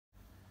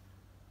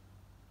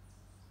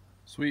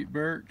Sweet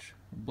birch,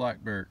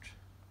 black birch.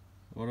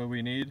 What do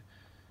we need?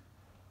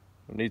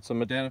 We need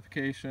some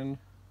identification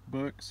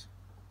books,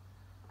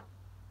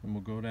 and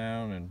we'll go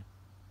down and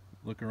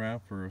look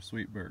around for a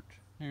sweet birch.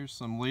 Here's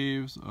some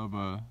leaves of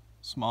a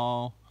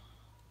small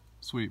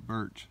sweet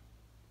birch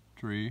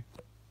tree.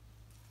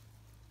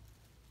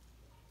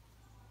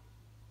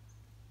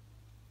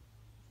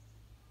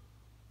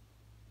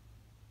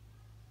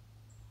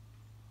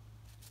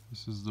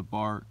 This is the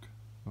bark,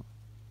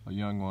 a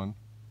young one.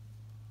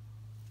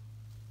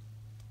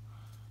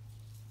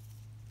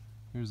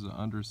 Here's the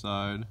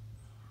underside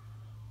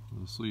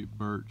of the sweet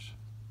birch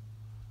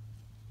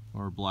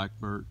or black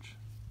birch.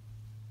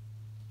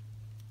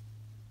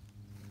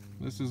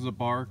 This is the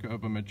bark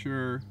of a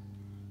mature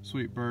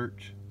sweet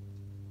birch.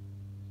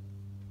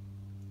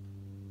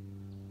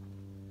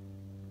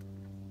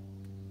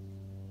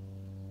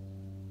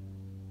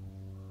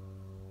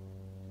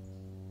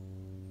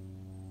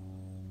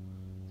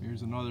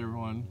 Here's another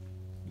one.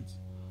 It's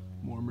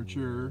more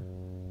mature.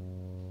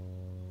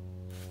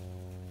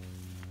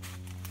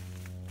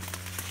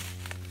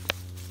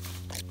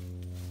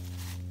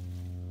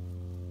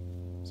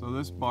 So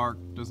this bark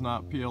does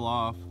not peel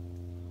off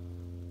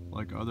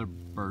like other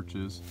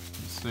birches.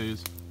 It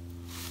stays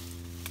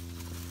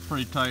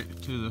pretty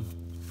tight to the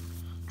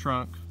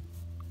trunk.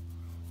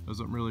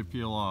 Doesn't really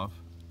peel off.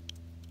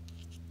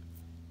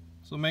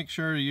 So make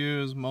sure to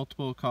use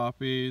multiple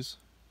copies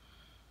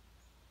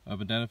of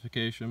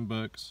identification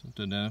books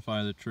to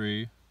identify the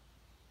tree.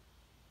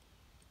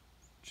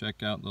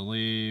 Check out the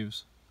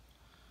leaves,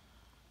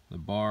 the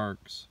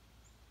barks,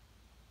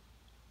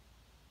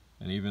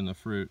 and even the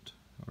fruit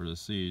or the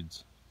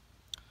seeds.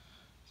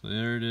 So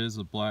there it is,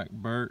 the black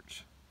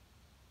birch.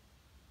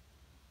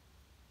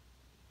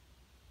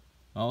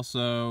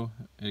 Also,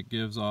 it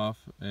gives off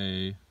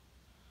a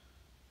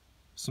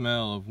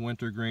smell of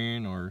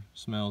wintergreen, or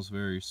smells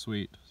very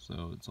sweet,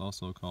 so it's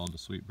also called a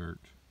sweet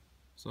birch.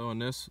 So in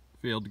this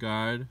field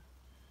guide,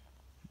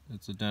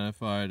 it's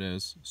identified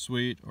as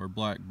sweet or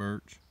black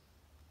birch.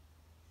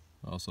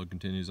 Also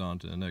continues on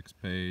to the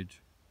next page,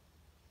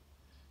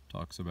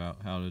 talks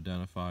about how to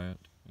identify it.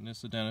 In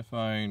this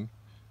identifying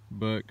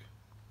book,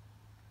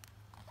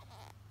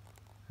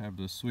 have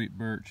the sweet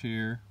birch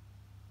here,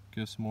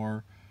 gives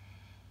more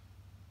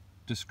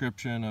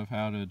description of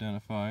how to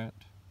identify it.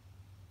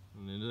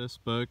 And in this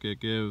book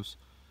it gives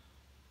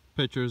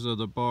pictures of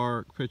the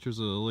bark, pictures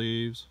of the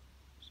leaves,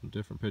 some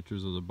different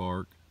pictures of the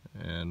bark,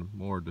 and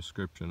more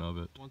description of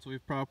it. Once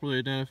we've properly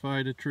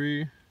identified a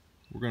tree,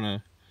 we're going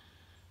to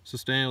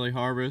sustainably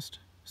harvest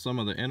some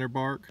of the inner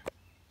bark.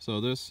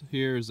 So this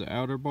here is the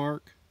outer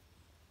bark.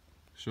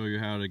 Show you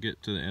how to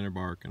get to the inner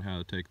bark and how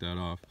to take that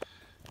off.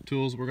 The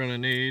tools we're going to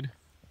need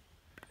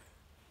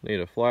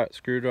a flat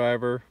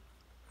screwdriver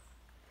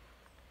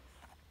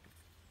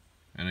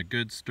and a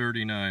good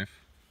sturdy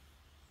knife.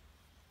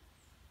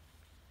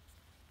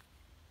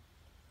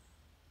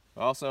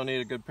 Also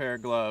need a good pair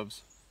of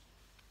gloves.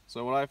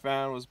 So what I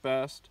found was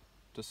best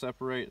to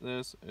separate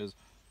this is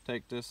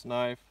take this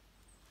knife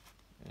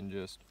and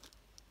just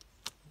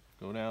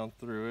go down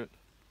through it.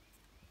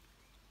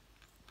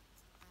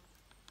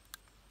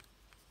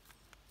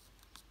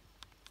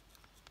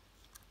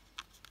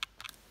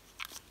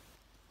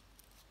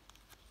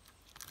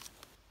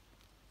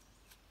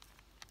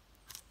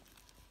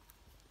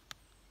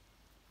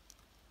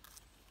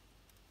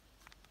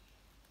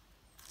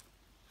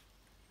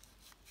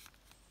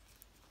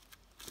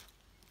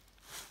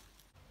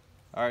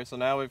 Alright, so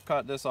now we've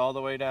cut this all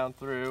the way down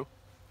through.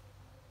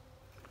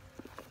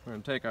 We're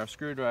going to take our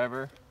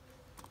screwdriver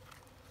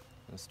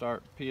and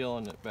start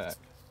peeling it back.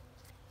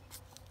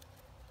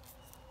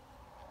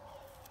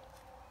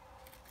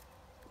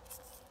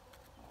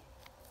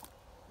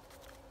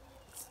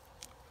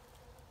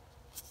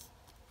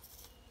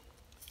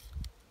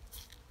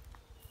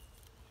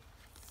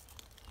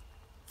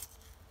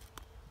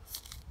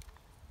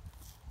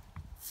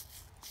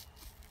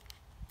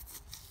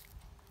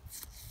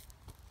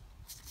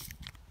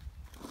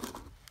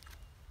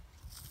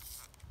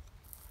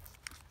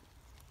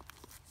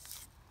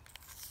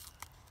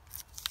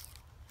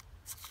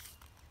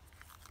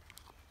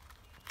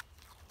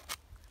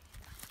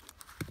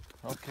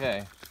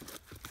 Okay,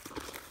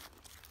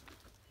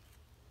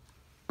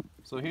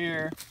 so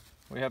here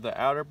we have the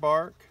outer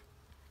bark,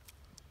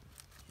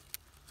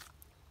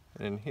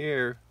 and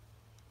here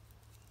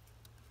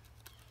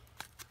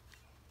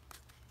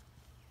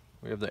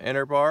we have the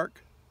inner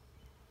bark.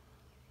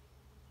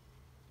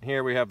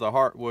 Here we have the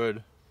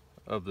heartwood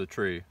of the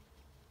tree.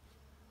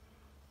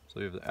 So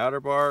you have the outer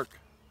bark,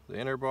 the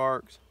inner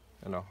barks,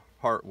 and the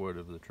heartwood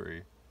of the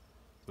tree.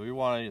 So we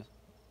want to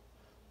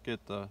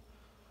get the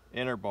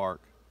inner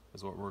bark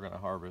is what we're going to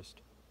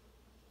harvest.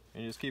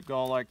 And you just keep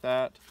going like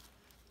that.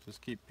 Just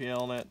keep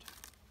peeling it.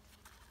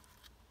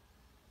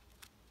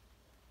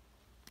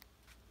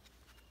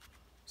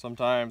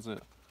 Sometimes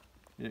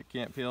you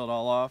can't peel it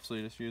all off, so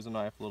you just use a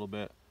knife a little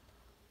bit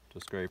to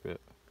scrape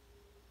it.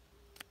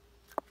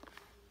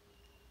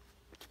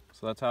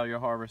 So that's how you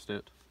harvest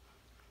it.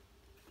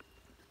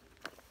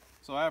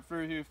 So So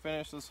after you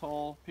finish this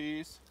whole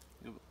piece,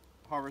 you'll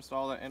harvest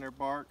all that inner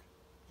bark.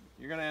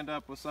 You're going to end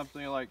up with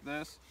something like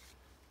this.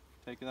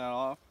 Taking that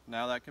off.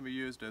 Now that can be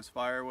used as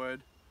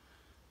firewood.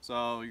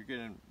 So you're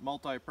getting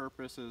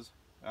multi-purposes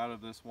out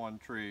of this one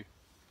tree.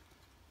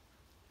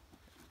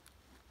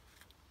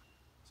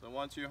 So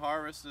once you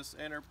harvest this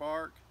inner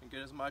bark and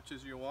get as much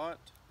as you want,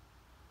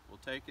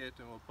 we'll take it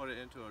and we'll put it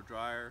into a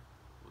dryer.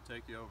 We'll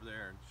take you over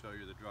there and show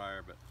you the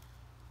dryer, but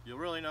you'll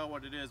really know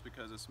what it is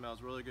because it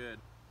smells really good.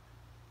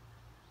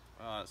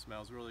 It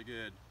smells really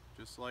good,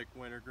 just like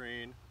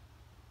wintergreen.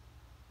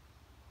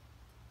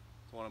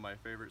 It's one of my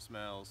favorite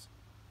smells.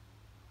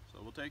 So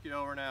we'll take you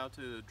over now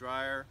to the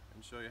dryer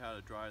and show you how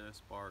to dry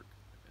this bark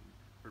and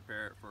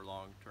prepare it for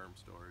long-term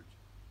storage.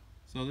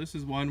 So this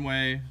is one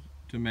way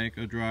to make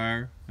a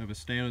dryer. I have a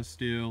stainless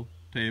steel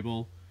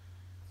table,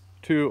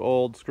 2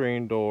 old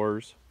screen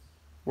doors.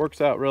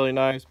 Works out really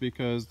nice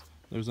because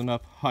there's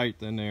enough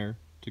height in there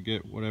to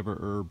get whatever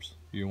herbs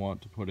you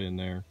want to put in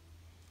there.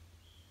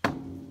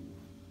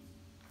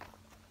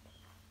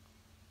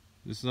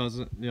 This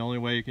isn't the only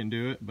way you can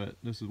do it, but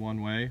this is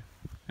one way.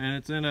 And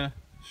it's in a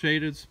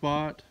shaded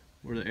spot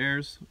where the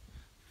air's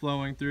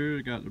flowing through.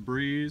 You got the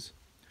breeze.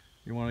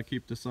 You want to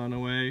keep the sun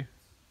away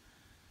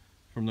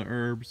from the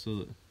herbs so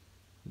that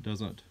it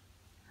doesn't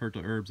hurt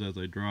the herbs as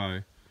they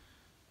dry.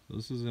 So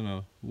this is in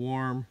a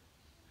warm,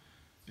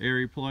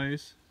 airy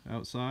place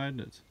outside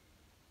that's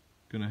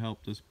going to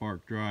help this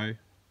bark dry.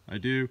 I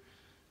do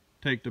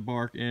take the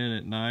bark in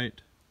at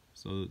night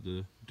so that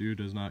the dew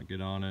does not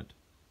get on it.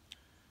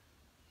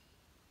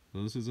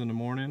 So this is in the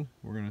morning.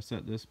 We're going to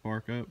set this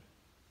bark up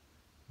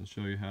and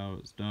show you how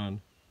it's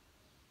done.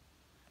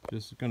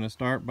 Just going to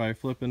start by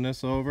flipping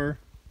this over.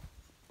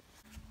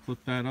 Flip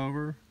that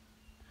over.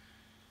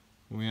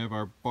 And we have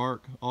our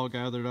bark all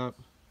gathered up.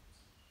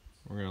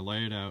 We're going to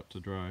lay it out to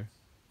dry.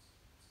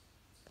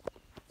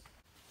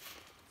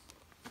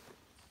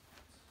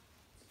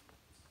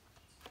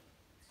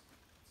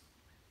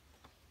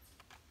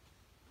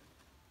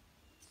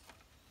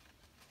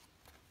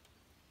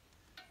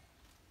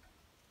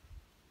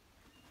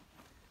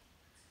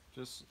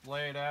 Just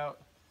lay it out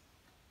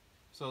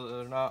so that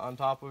they're not on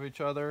top of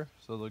each other,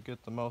 so they'll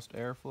get the most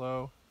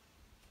airflow.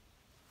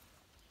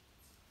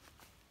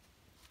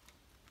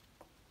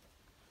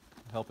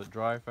 Help it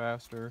dry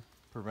faster,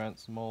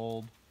 prevents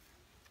mold.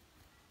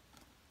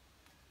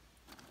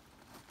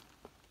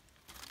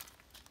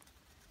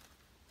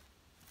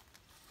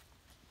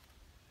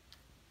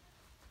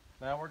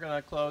 Now we're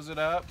going to close it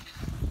up.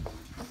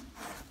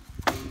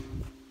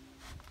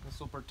 This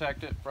will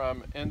protect it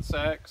from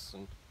insects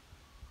and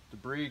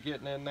debris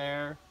getting in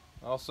there.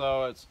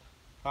 Also, it's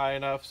high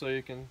enough so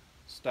you can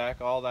stack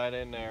all that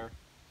in there.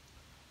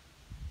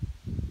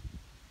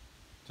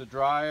 To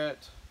dry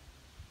it,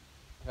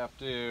 you have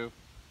to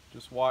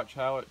just watch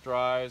how it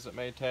dries. It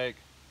may take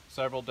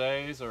several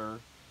days or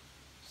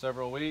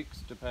several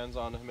weeks, depends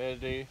on the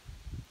humidity,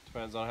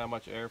 depends on how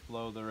much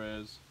airflow there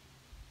is.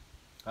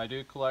 I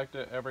do collect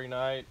it every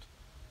night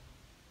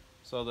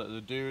so that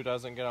the dew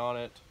doesn't get on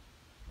it,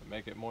 and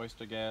make it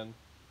moist again,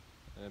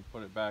 and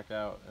put it back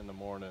out in the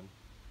morning.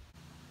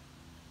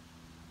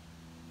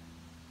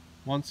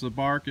 Once the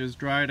bark is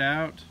dried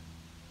out,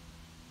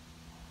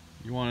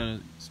 you want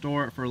to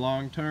store it for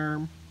long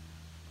term.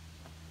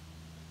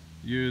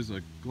 Use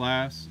a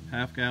glass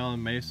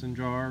half-gallon mason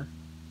jar,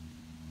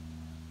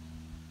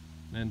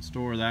 then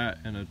store that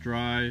in a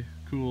dry,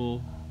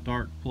 cool,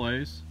 dark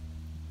place,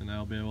 and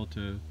that'll be able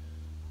to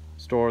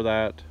store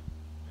that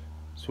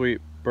sweet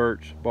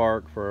birch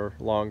bark for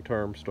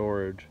long-term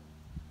storage.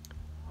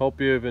 Hope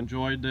you've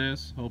enjoyed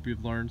this. Hope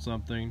you've learned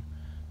something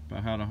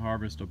about how to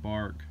harvest a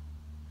bark.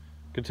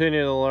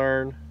 Continue to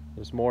learn.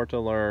 There's more to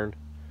learn.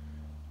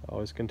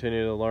 Always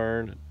continue to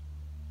learn.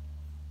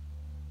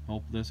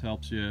 Hope this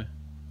helps you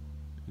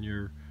in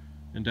your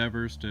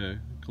endeavors to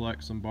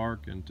collect some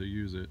bark and to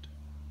use it.